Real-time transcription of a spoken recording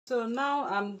So now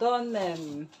I'm done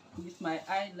with my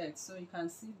eyelets, so you can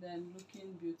see them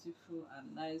looking beautiful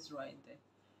and nice right there.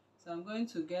 So I'm going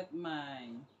to get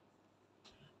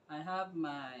I have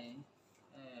my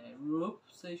rope.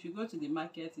 So if you go to the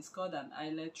market, it's called an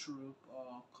eyelet rope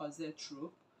or corset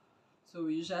rope. So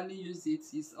we usually use it.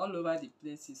 It's all over the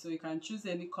places, so you can choose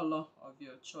any color of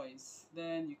your choice.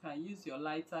 Then you can use your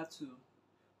lighter to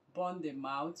burn the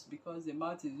mouth, because the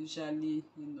mouth is usually,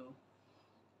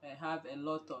 have a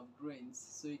lot of grains.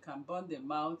 So you can burn the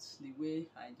mouth the way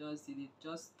I just did it.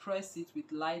 Just press it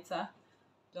with lighter.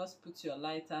 Just put your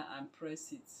lighter and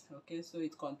press it, okay, so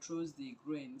it controls the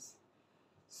grains.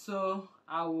 So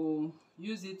I will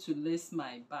use it to lace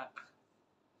my back.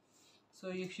 So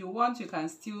if you want, you can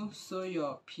still sew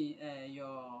your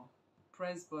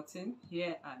press button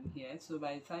here and here, so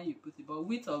by the time you put it, but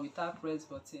with or without press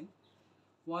button,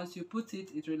 once you put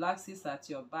it, it relaxes at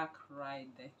your back right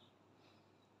there.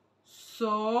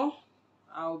 So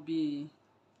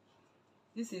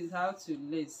this is how to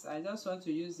lace. I just want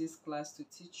to use this class to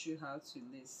teach you how to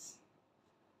lace,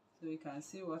 so you can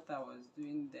see what I was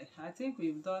doing there. I think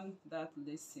we've done that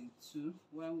lacing too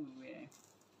when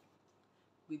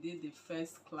we did the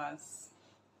first class.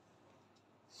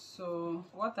 So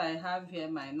what I have here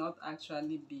might not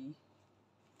actually be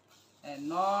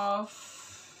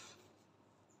enough,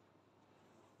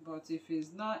 but if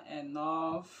it's not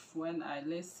enough, when I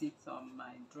lace it on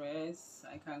my dress,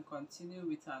 I can continue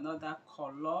with another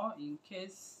color in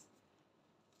case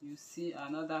you see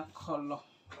another color.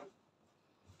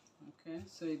 Okay,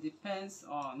 so it depends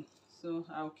on, so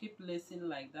I'll keep lacing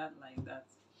like that.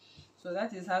 So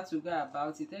that is how to go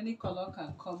about it. Any color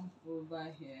can come over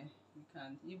here. You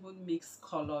can even mix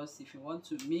colors if you want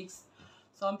to mix.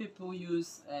 Some people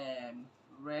use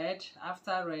red.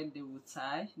 After red, they will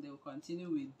tie. They will continue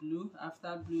with blue.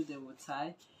 After blue, they will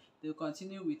tie. They will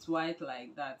continue with white,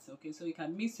 like that. Okay, so you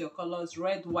can mix your colors: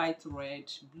 red, white,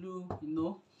 red, blue,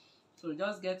 So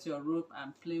just get your rope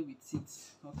and play with it.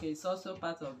 Okay, it's also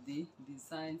part of the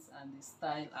designs and the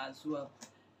style as well.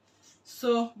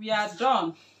 So we are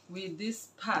done with these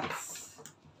parts,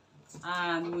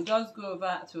 and we'll just go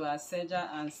over to our serger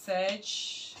and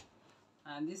serge.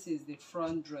 And this is the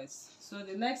front dress. So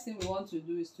the next thing we want to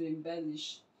do is to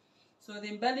embellish. So the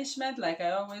embellishment, like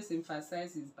I always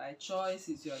emphasize, is by choice,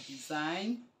 is your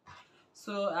design.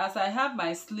 So as I have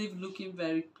my sleeve looking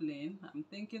very plain, I'm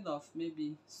thinking of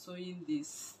maybe sewing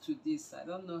this to this. I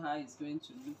don't know how it's going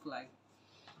to look like.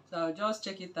 So I'll just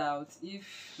check it out.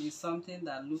 If it's something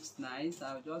that looks nice,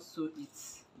 I'll just sew it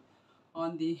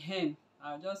on the hem.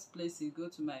 I'll just place it, go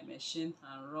to my machine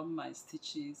and run my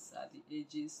stitches at the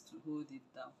edges to hold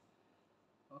it down.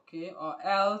 Okay, or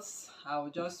else I'll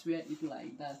just wear it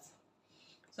like that.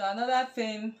 So another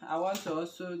thing I want to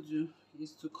also do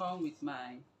is to come with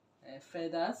my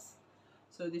feathers.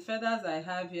 So the feathers I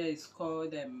have here is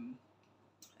called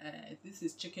this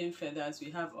is chicken feathers.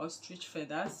 We have ostrich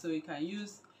feathers, so you can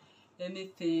use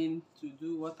anything to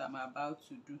do what I'm about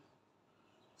to do.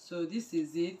 So this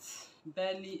is it,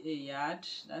 barely a yard.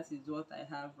 That is what I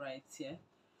have right here.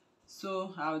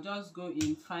 So I'll just go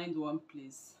in, find one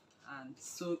place and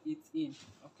sew it in.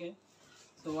 Okay,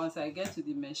 so once I get to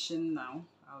the machine now,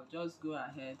 I'll just go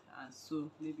ahead and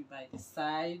sew maybe by the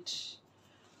side.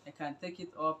 I can take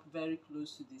it up very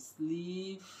close to the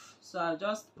sleeve. So I'll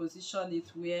just position it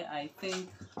where I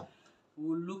think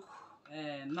will look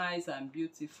nice and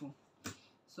beautiful.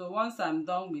 So once I'm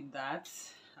done with that,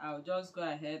 I'll just go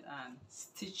ahead and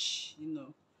stitch.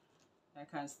 I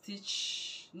can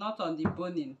stitch not on the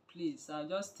boning, please. I'll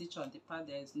just stitch on the part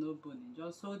there is no boning.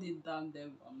 Just hold it down there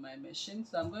on my machine.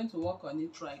 So I'm going to work on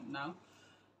it right now.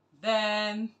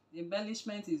 Then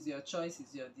embellishment is your choice,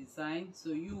 is your design, so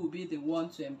you will be the one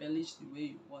to embellish the way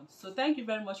you want. So thank you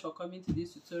very much for coming to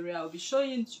this tutorial. I'll be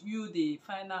showing you the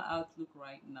final outlook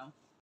right now.